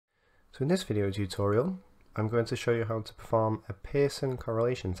So in this video tutorial, I'm going to show you how to perform a Pearson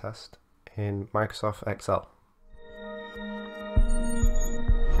correlation test in Microsoft Excel.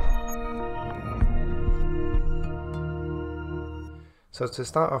 So to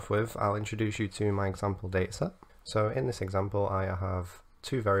start off with, I'll introduce you to my example dataset. So in this example, I have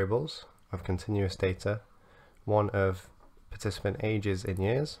two variables of continuous data, one of participant ages in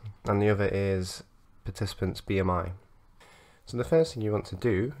years, and the other is participant's BMI. So the first thing you want to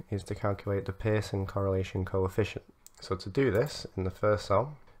do is to calculate the Pearson correlation coefficient. So to do this, in the first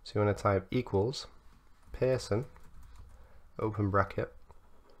cell, so you want to type equals Pearson, open bracket,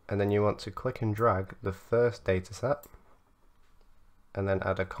 and then you want to click and drag the first data set, and then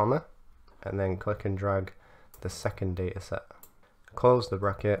add a comma, and then click and drag the second data set. Close the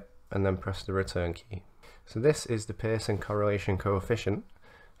bracket, and then press the return key. So this is the Pearson correlation coefficient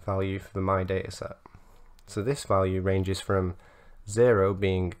value for the my data set. So this value ranges from 0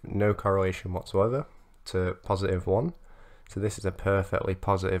 being no correlation whatsoever to +1. So this is a perfectly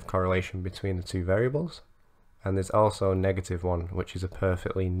positive correlation between the two variables. And there's also -1, which is a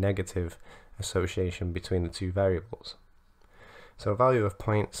perfectly negative association between the two variables. So a value of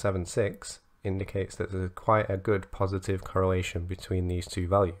 0.76 indicates that there's quite a good positive correlation between these two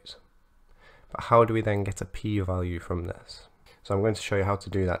values. But how do we then get a p-value from this? So I'm going to show you how to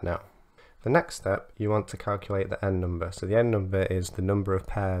do that now. The next step, you want to calculate the n number. So the n number is the number of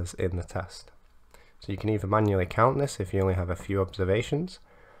pairs in the test. So you can either manually count this if you only have a few observations,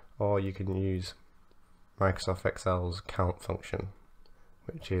 or you can use Microsoft Excel's count function,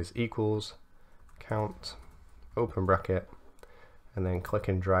 which is equals count, open bracket, and then click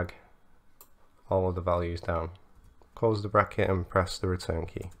and drag all of the values down. Close the bracket and press the return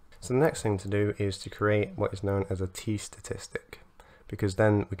key. So the next thing to do is to create what is known as a T statistic, because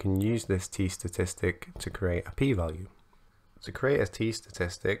then we can use this T statistic to create a p-value. To create a T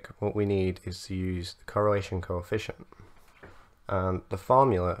statistic, what we need is to use the correlation coefficient. And the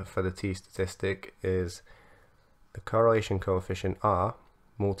formula for the T statistic is the correlation coefficient R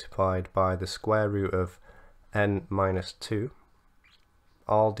multiplied by the square root of n minus 2,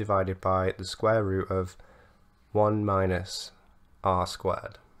 all divided by the square root of 1 minus r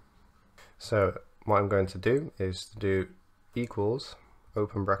squared. So what I'm going to do is to do equals,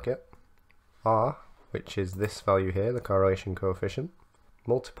 open bracket, r, which is this value here, the correlation coefficient,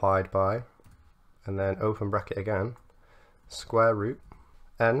 multiplied by, and then open bracket again, square root,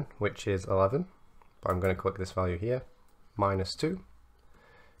 n, which is 11, but I'm going to click this value here, minus 2,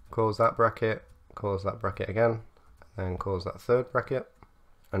 close that bracket again, and then close that third bracket,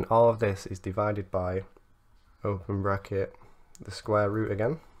 and all of this is divided by, open bracket, the square root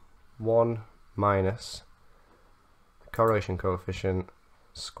again, 1 minus correlation coefficient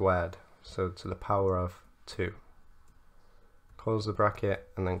squared, so to the power of 2. Close the bracket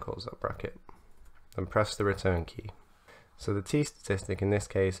and then close that bracket. Then press the return key. So the T statistic in this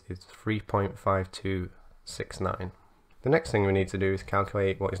case is 3.5269. The next thing we need to do is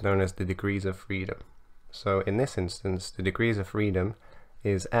calculate what is known as the degrees of freedom. So in this instance, the degrees of freedom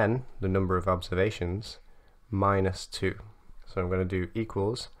is n, the number of observations, minus 2. So I'm going to do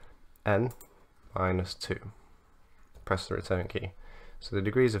equals n minus 2. Press the return key. So the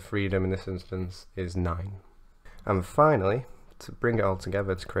degrees of freedom in this instance is 9. And finally, to bring it all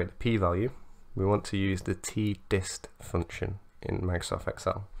together to create the p-value, we want to use the T-dist function in Microsoft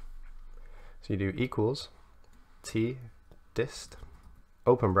Excel. So you do equals T-dist,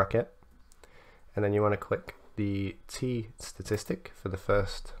 open bracket, and then you want to click the T statistic for the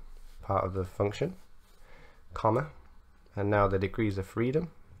first part of the function, comma, and now the degrees of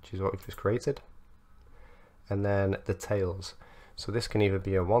freedom, which is what we've just created, and then the tails. So this can either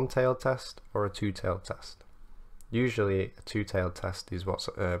be a one-tailed test or a two-tailed test. Usually a two-tailed test is what's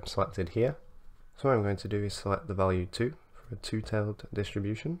selected here. So what I'm going to do is select the value 2 for a two-tailed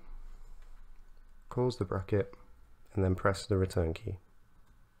distribution, close the bracket, and then press the return key.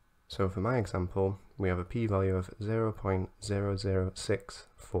 So for my example, we have a p-value of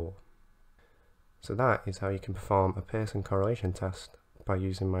 0.0064. So that is how you can perform a Pearson correlation test by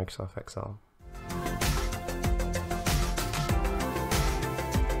using Microsoft Excel.